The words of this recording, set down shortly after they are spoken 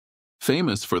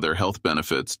Famous for their health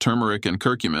benefits, turmeric and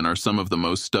curcumin are some of the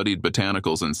most studied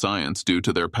botanicals in science due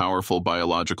to their powerful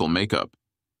biological makeup.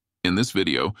 In this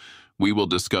video, we will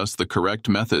discuss the correct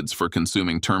methods for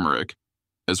consuming turmeric,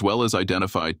 as well as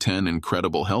identify 10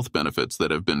 incredible health benefits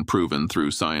that have been proven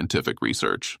through scientific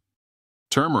research.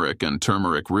 Turmeric and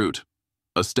turmeric root,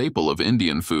 a staple of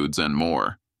Indian foods and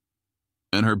more.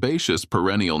 An herbaceous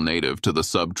perennial native to the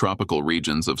subtropical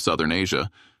regions of southern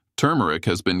Asia, turmeric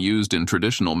has been used in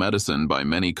traditional medicine by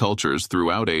many cultures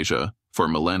throughout Asia for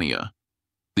millennia.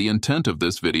 The intent of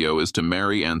this video is to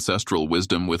marry ancestral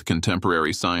wisdom with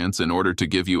contemporary science in order to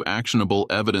give you actionable,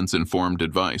 evidence-informed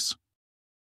advice.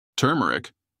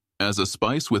 Turmeric, as a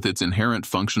spice with its inherent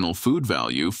functional food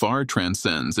value, far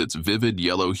transcends its vivid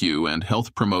yellow hue and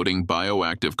health-promoting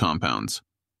bioactive compounds.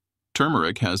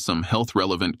 Turmeric has some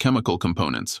health-relevant chemical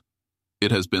components. It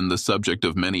has been the subject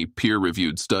of many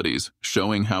peer-reviewed studies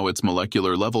showing how its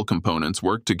molecular-level components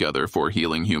work together for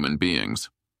healing human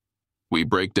beings. We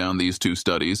break down these two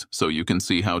studies so you can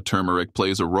see how turmeric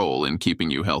plays a role in keeping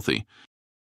you healthy.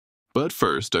 But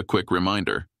first, a quick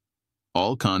reminder.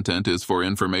 All content is for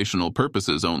informational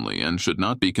purposes only and should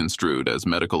not be construed as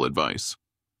medical advice.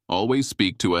 Always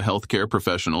speak to a healthcare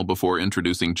professional before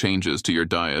introducing changes to your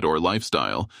diet or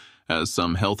lifestyle, as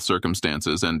some health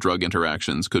circumstances and drug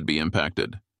interactions could be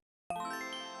impacted.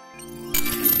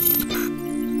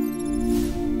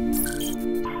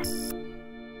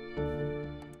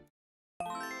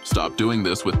 Stop doing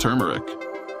this with turmeric.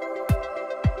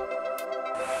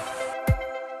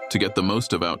 To get the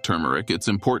most about turmeric, it's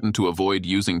important to avoid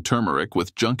using turmeric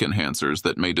with junk enhancers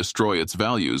that may destroy its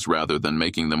values rather than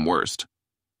making them worse.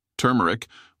 Turmeric,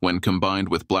 when combined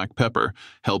with black pepper,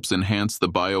 helps enhance the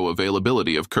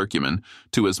bioavailability of curcumin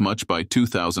to as much by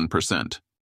 2,000%.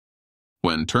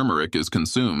 When turmeric is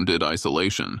consumed in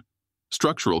isolation,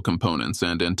 structural components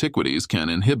and antiquities can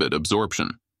inhibit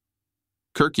absorption.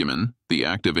 Curcumin, the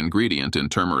active ingredient in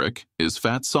turmeric, is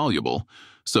fat-soluble,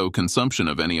 so consumption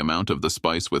of any amount of the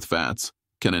spice with fats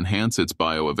can enhance its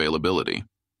bioavailability.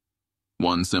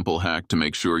 One simple hack to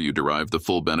make sure you derive the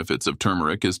full benefits of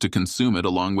turmeric is to consume it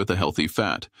along with a healthy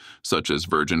fat, such as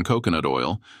virgin coconut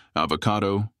oil,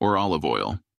 avocado, or olive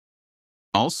oil.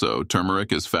 Also,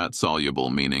 turmeric is fat-soluble,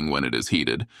 meaning when it is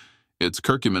heated, its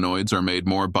curcuminoids are made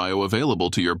more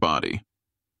bioavailable to your body.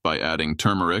 By adding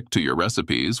turmeric to your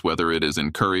recipes, whether it is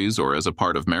in curries or as a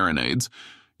part of marinades,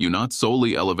 you not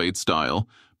solely elevate style,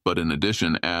 but in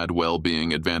addition add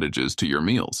well-being advantages to your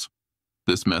meals.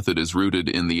 This method is rooted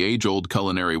in the age-old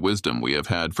culinary wisdom we have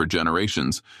had for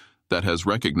generations that has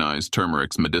recognized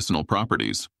turmeric's medicinal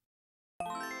properties.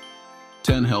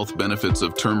 10 health benefits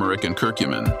of turmeric and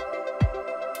curcumin.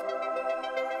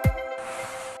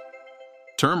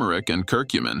 Turmeric and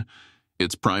curcumin,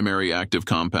 its primary active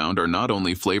compound, are not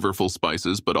only flavorful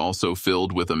spices but also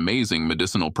filled with amazing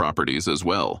medicinal properties as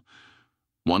well.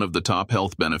 One of the top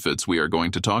health benefits we are going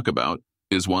to talk about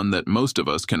is one that most of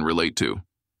us can relate to: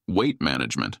 weight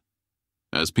management.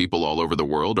 As people all over the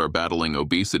world are battling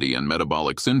obesity and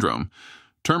metabolic syndrome,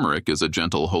 turmeric is a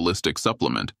gentle holistic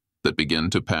supplement that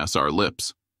begins to pass our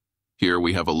lips. Here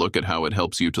we have a look at how it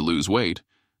helps you to lose weight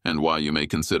and why you may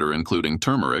consider including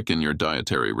turmeric in your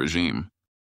dietary regime.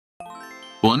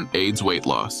 1. Aids weight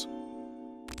loss.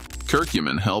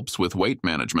 Curcumin helps with weight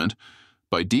management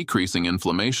by decreasing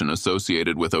inflammation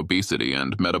associated with obesity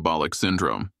and metabolic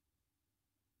syndrome.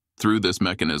 Through this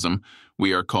mechanism,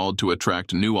 we are called to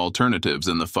attract new alternatives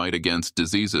in the fight against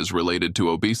diseases related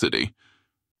to obesity.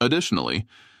 Additionally,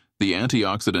 the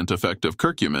antioxidant effect of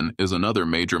curcumin is another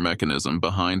major mechanism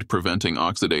behind preventing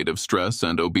oxidative stress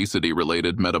and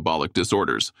obesity-related metabolic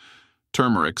disorders.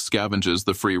 Turmeric scavenges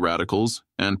the free radicals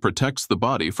and protects the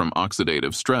body from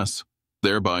oxidative stress,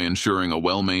 thereby ensuring a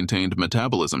well-maintained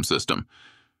metabolism system,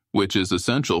 which is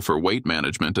essential for weight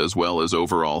management as well as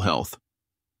overall health.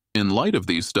 In light of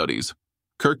these studies,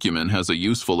 curcumin has a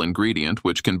useful ingredient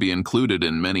which can be included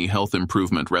in many health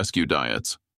improvement rescue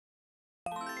diets.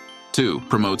 2.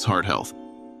 Promotes heart health.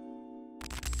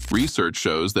 Research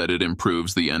shows that it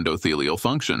improves the endothelial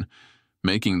function,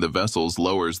 making the vessels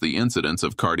lowers the incidence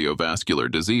of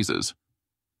cardiovascular diseases.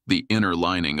 The inner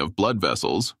lining of blood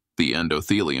vessels, the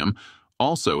endothelium,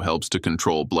 also helps to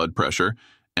control blood pressure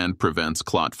and prevents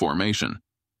clot formation.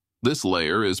 This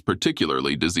layer is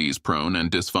particularly disease-prone, and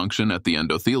dysfunction at the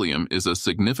endothelium is a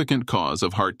significant cause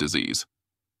of heart disease.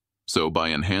 So by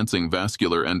enhancing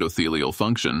vascular endothelial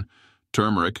function,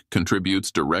 turmeric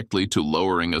contributes directly to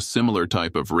lowering a similar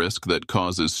type of risk that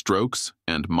causes strokes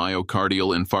and myocardial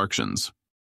infarctions.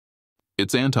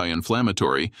 Its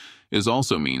anti-inflammatory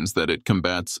also means that it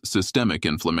combats systemic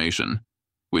inflammation.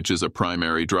 which is a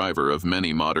primary driver of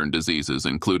many modern diseases,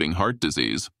 including heart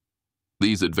disease.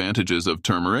 These advantages of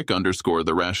turmeric underscore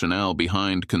the rationale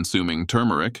behind consuming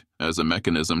turmeric as a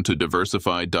mechanism to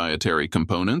diversify dietary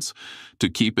components to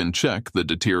keep in check the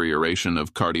deterioration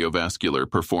of cardiovascular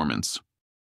performance.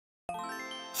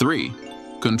 3.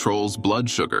 Controls blood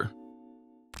sugar.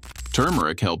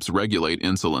 Turmeric helps regulate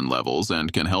insulin levels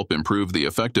and can help improve the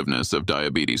effectiveness of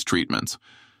diabetes treatments.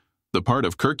 The part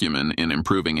of curcumin in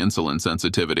improving insulin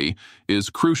sensitivity is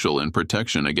crucial in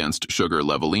protection against sugar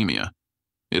levolemia.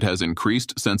 It has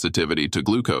increased sensitivity to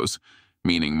glucose,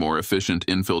 meaning more efficient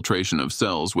infiltration of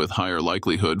cells with higher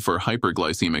likelihood for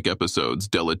hyperglycemic episodes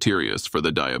deleterious for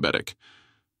the diabetic.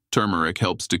 Turmeric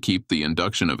helps to keep the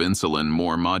induction of insulin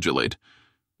more modulate,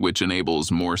 which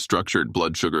enables more structured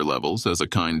blood sugar levels as a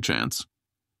kind chance.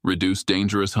 Reduce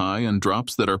dangerous high and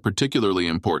drops that are particularly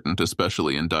important,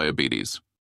 especially in diabetes.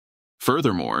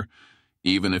 Furthermore,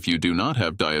 even if you do not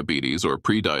have diabetes or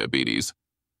prediabetes,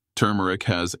 turmeric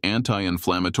has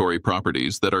anti-inflammatory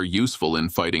properties that are useful in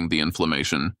fighting the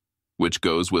inflammation, which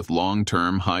goes with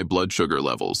long-term high blood sugar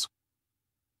levels.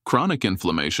 Chronic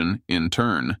inflammation, in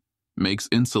turn, makes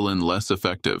insulin less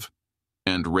effective,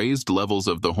 and raised levels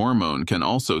of the hormone can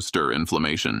also stir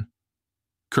inflammation.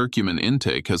 Curcumin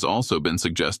intake has also been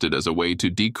suggested as a way to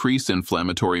decrease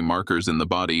inflammatory markers in the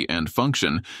body and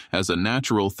function as a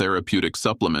natural therapeutic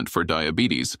supplement for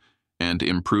diabetes and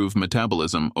improve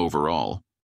metabolism overall.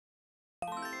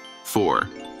 4.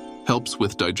 Helps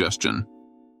with digestion.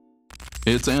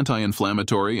 Its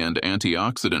anti-inflammatory and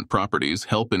antioxidant properties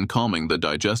help in calming the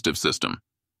digestive system.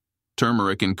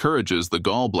 Turmeric encourages the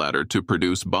gallbladder to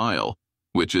produce bile,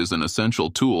 which is an essential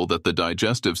tool that the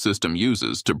digestive system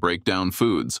uses to break down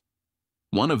foods.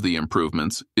 One of the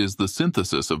improvements is the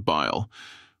synthesis of bile,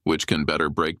 which can better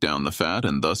break down the fat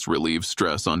and thus relieve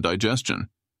stress on digestion.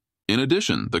 In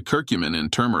addition, the curcumin in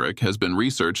turmeric has been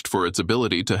researched for its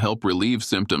ability to help relieve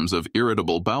symptoms of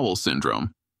irritable bowel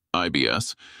syndrome,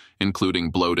 IBS, including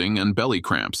bloating and belly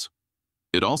cramps.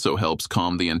 It also helps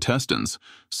calm the intestines,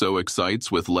 so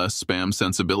excites with less spam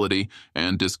sensibility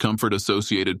and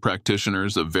discomfort-associated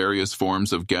practitioners of various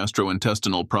forms of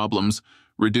gastrointestinal problems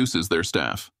reduces their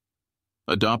staff.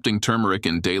 Adopting turmeric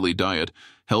in daily diet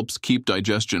helps keep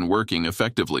digestion working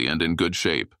effectively and in good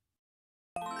shape.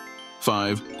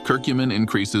 5. Curcumin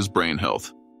increases brain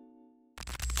health.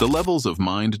 The levels of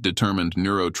mind-determined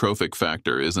neurotrophic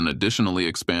factor is additionally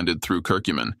expanded through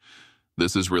curcumin.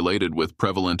 This is related with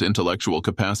prevalent intellectual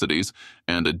capacities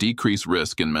and a decreased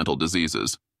risk in mental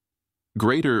diseases.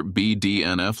 Greater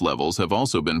BDNF levels have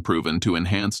also been proven to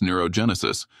enhance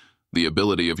neurogenesis, the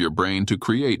ability of your brain to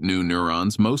create new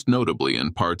neurons, most notably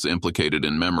in parts implicated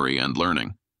in memory and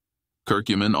learning.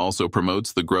 Curcumin also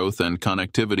promotes the growth and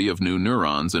connectivity of new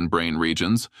neurons in brain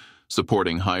regions,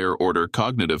 supporting higher-order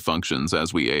cognitive functions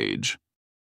as we age.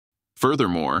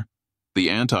 Furthermore, the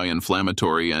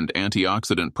anti-inflammatory and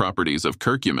antioxidant properties of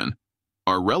curcumin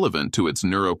are relevant to its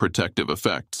neuroprotective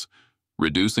effects,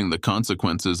 reducing the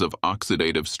consequences of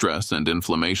oxidative stress and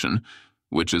inflammation,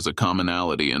 which is a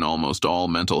commonality in almost all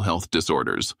mental health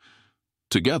disorders.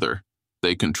 Together,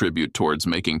 they contribute towards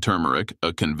making turmeric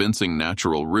a convincing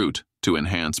natural route to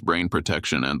enhance brain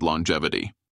protection and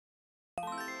longevity.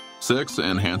 6.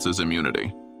 Enhances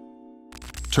immunity.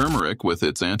 Turmeric, with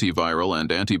its antiviral and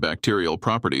antibacterial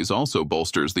properties, also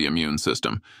bolsters the immune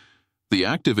system. The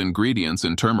active ingredients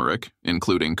in turmeric,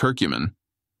 including curcumin,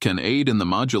 can aid in the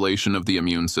modulation of the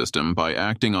immune system by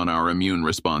acting on our immune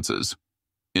responses.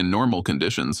 In normal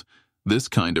conditions, this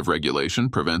kind of regulation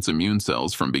prevents immune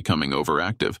cells from becoming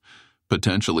overactive,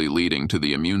 potentially leading to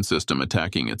the immune system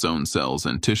attacking its own cells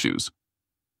and tissues.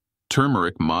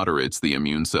 Turmeric moderates the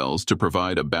immune cells to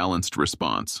provide a balanced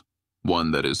response,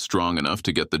 one that is strong enough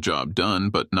to get the job done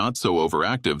but not so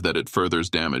overactive that it furthers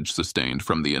damage sustained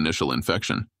from the initial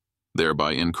infection,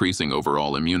 thereby increasing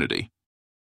overall immunity.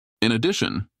 In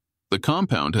addition, the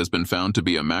compound has been found to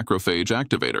be a macrophage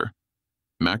activator.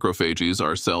 Macrophages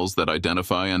are cells that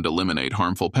identify and eliminate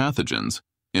harmful pathogens,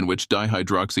 in which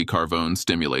dihydroxycarbone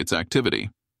stimulates activity.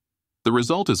 The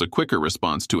result is a quicker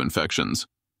response to infections,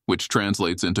 which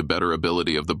translates into better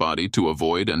ability of the body to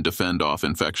avoid and defend off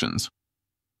infections.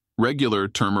 Regular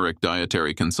turmeric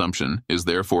dietary consumption is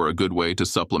therefore a good way to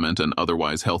supplement an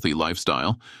otherwise healthy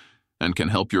lifestyle and can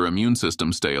help your immune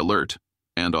system stay alert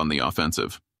and on the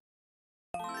offensive.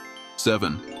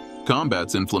 7.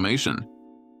 Combats inflammation.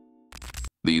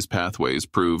 These pathways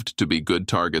proved to be good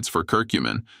targets for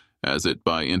curcumin, as it,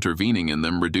 by intervening in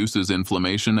them, reduces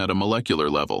inflammation at a molecular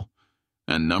level,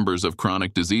 and numbers of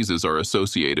chronic diseases are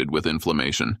associated with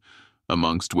inflammation,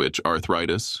 amongst which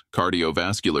arthritis,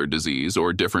 cardiovascular disease,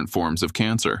 or different forms of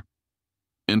cancer.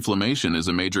 Inflammation is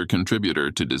a major contributor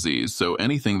to disease, so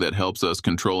anything that helps us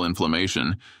control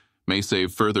inflammation may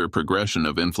save further progression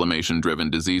of inflammation-driven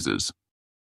diseases.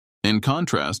 In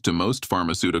contrast to most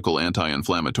pharmaceutical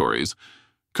anti-inflammatories,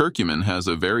 curcumin has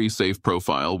a very safe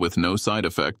profile with no side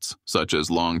effects, such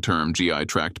as long-term GI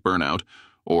tract burnout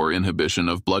or inhibition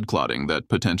of blood clotting that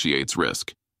potentiates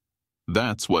risk.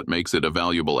 That's what makes it a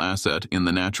valuable asset in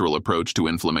the natural approach to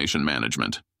inflammation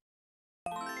management.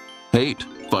 8.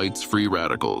 Fights free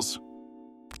radicals.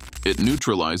 It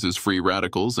neutralizes free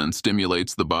radicals and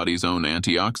stimulates the body's own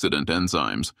antioxidant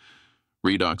enzymes.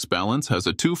 Redox balance has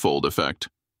a twofold effect,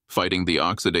 fighting the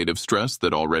oxidative stress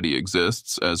that already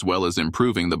exists, as well as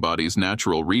improving the body's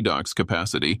natural redox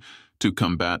capacity to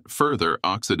combat further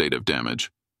oxidative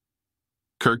damage.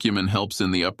 Curcumin helps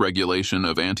in the upregulation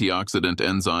of antioxidant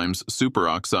enzymes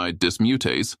superoxide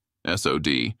dismutase,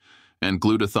 SOD, and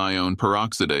glutathione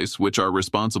peroxidase, which are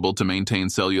responsible to maintain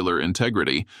cellular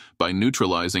integrity by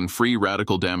neutralizing free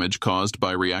radical damage caused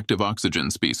by reactive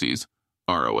oxygen species,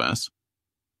 ROS.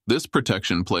 This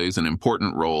protection plays an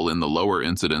important role in the lower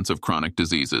incidence of chronic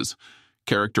diseases,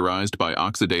 characterized by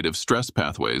oxidative stress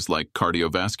pathways like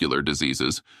cardiovascular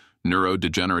diseases,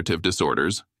 neurodegenerative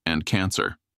disorders, and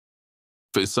cancer.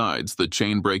 Besides, the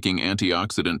chain-breaking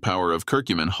antioxidant power of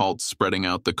curcumin halts spreading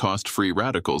out the cost-free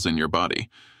radicals in your body.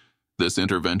 This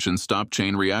intervention stops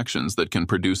chain reactions that can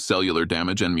produce cellular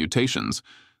damage and mutations.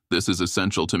 This is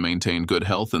essential to maintain good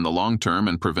health in the long term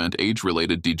and prevent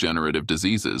age-related degenerative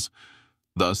diseases.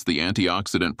 Thus, the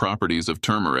antioxidant properties of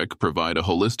turmeric provide a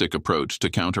holistic approach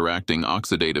to counteracting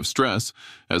oxidative stress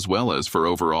as well as for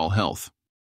overall health.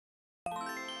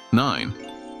 9.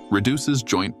 Reduces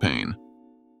joint pain.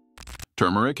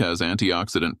 Turmeric has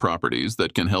antioxidant properties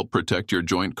that can help protect your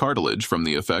joint cartilage from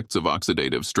the effects of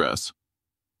oxidative stress,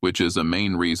 which is a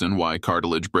main reason why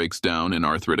cartilage breaks down in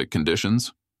arthritic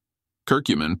conditions.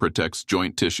 Curcumin protects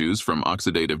joint tissues from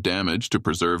oxidative damage to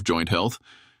preserve joint health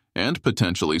and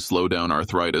potentially slow down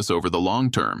arthritis over the long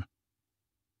term.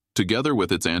 Together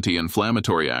with its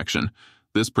anti-inflammatory action,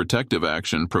 this protective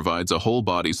action provides a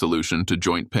whole-body solution to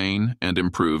joint pain and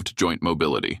improved joint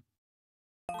mobility.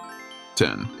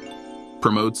 10.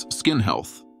 Promotes skin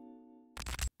health.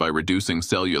 By reducing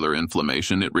cellular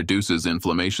inflammation, it reduces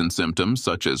inflammation symptoms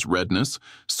such as redness,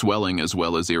 swelling, as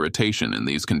well as irritation in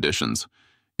these conditions.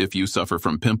 If you suffer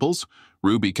from pimples,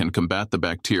 Ruby can combat the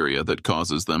bacteria that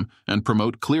causes them and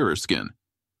promote clearer skin.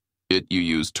 If you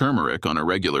use turmeric on a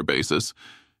regular basis,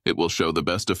 it will show the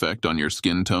best effect on your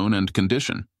skin tone and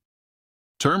condition.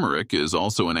 Turmeric is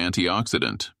also an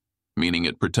antioxidant, meaning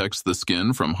it protects the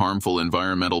skin from harmful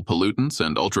environmental pollutants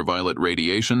and ultraviolet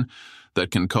radiation that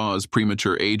can cause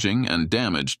premature aging and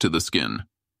damage to the skin.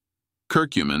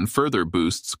 Curcumin further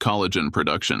boosts collagen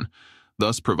production,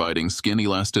 thus providing skin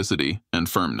elasticity and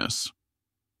firmness.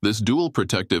 This dual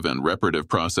protective and reparative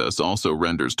process also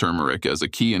renders turmeric as a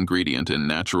key ingredient in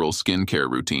natural skincare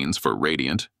routines for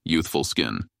radiant, youthful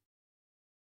skin.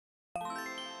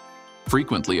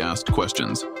 Frequently asked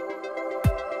questions.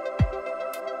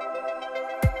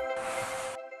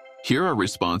 Here are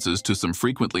responses to some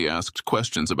frequently asked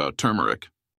questions about turmeric.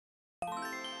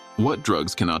 What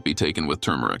drugs cannot be taken with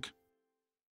turmeric?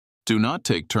 Do not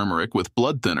take turmeric with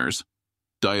blood thinners,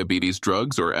 diabetes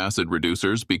drugs, or acid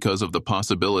reducers because of the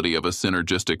possibility of a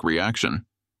synergistic reaction.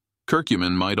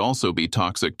 Curcumin might also be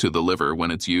toxic to the liver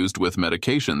when it's used with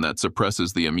medication that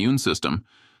suppresses the immune system,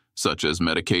 such as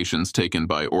medications taken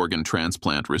by organ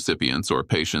transplant recipients or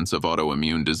patients of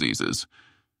autoimmune diseases.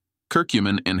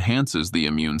 Curcumin enhances the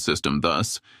immune system,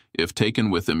 thus, if taken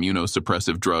with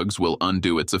immunosuppressive drugs, will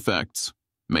undo its effects,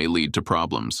 may lead to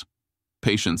problems.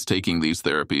 Patients taking these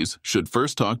therapies should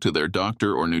first talk to their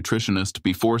doctor or nutritionist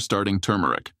before starting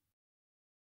turmeric.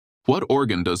 What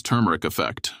organ does turmeric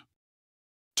affect?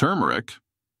 Turmeric,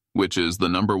 which is the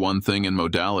 #1 thing in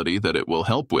modality that it will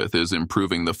help with, is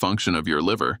improving the function of your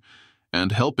liver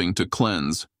and helping to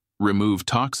cleanse, remove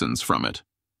toxins from it.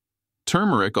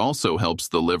 Turmeric also helps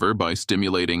the liver by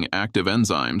stimulating active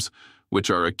enzymes,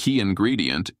 which are a key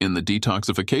ingredient in the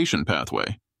detoxification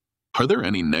pathway. Are there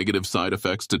any negative side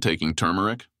effects to taking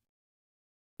turmeric?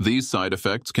 These side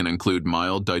effects can include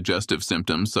mild digestive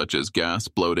symptoms such as gas,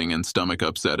 bloating, and stomach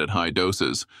upset at high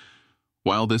doses.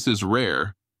 While this is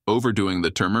rare, overdoing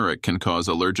the turmeric can cause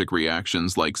allergic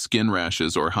reactions like skin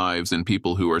rashes or hives in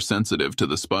people who are sensitive to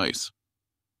the spice.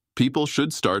 People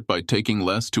should start by taking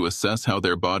less to assess how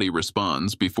their body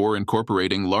responds before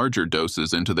incorporating larger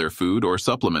doses into their food or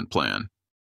supplement plan.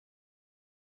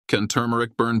 Can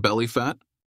turmeric burn belly fat?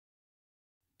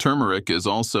 Turmeric is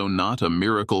also not a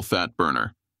miracle fat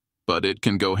burner, but it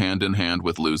can go hand in hand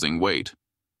with losing weight.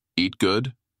 Eat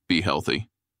good, be healthy.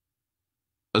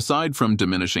 Aside from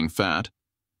diminishing fat,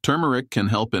 turmeric can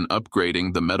help in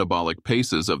upgrading the metabolic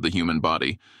paces of the human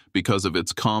body because of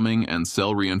its calming and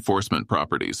cell reinforcement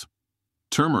properties.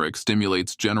 Turmeric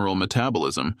stimulates general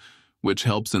metabolism, which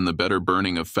helps in the better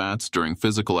burning of fats during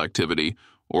physical activity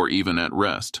or even at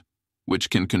rest, which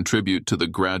can contribute to the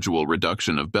gradual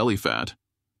reduction of belly fat,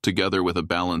 together with a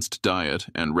balanced diet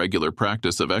and regular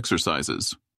practice of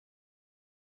exercises.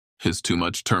 Is too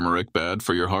much turmeric bad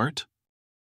for your heart?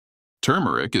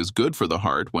 Turmeric is good for the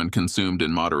heart when consumed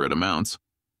in moderate amounts,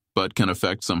 but can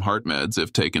affect some heart meds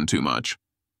if taken too much.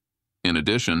 In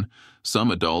addition,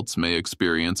 some adults may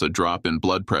experience a drop in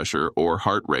blood pressure or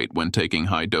heart rate when taking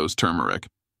high-dose turmeric.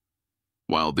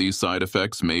 While these side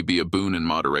effects may be a boon in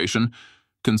moderation,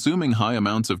 consuming high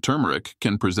amounts of turmeric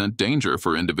can present danger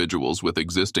for individuals with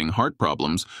existing heart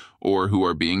problems or who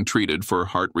are being treated for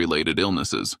heart-related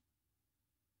illnesses.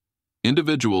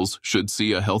 Individuals should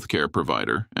see a healthcare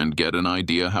provider and get an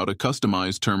idea how to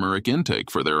customize turmeric intake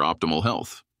for their optimal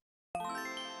health.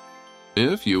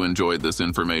 If you enjoyed this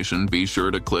information, be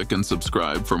sure to click and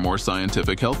subscribe for more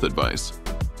scientific health advice.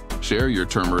 Share your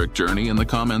turmeric journey in the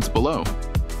comments below.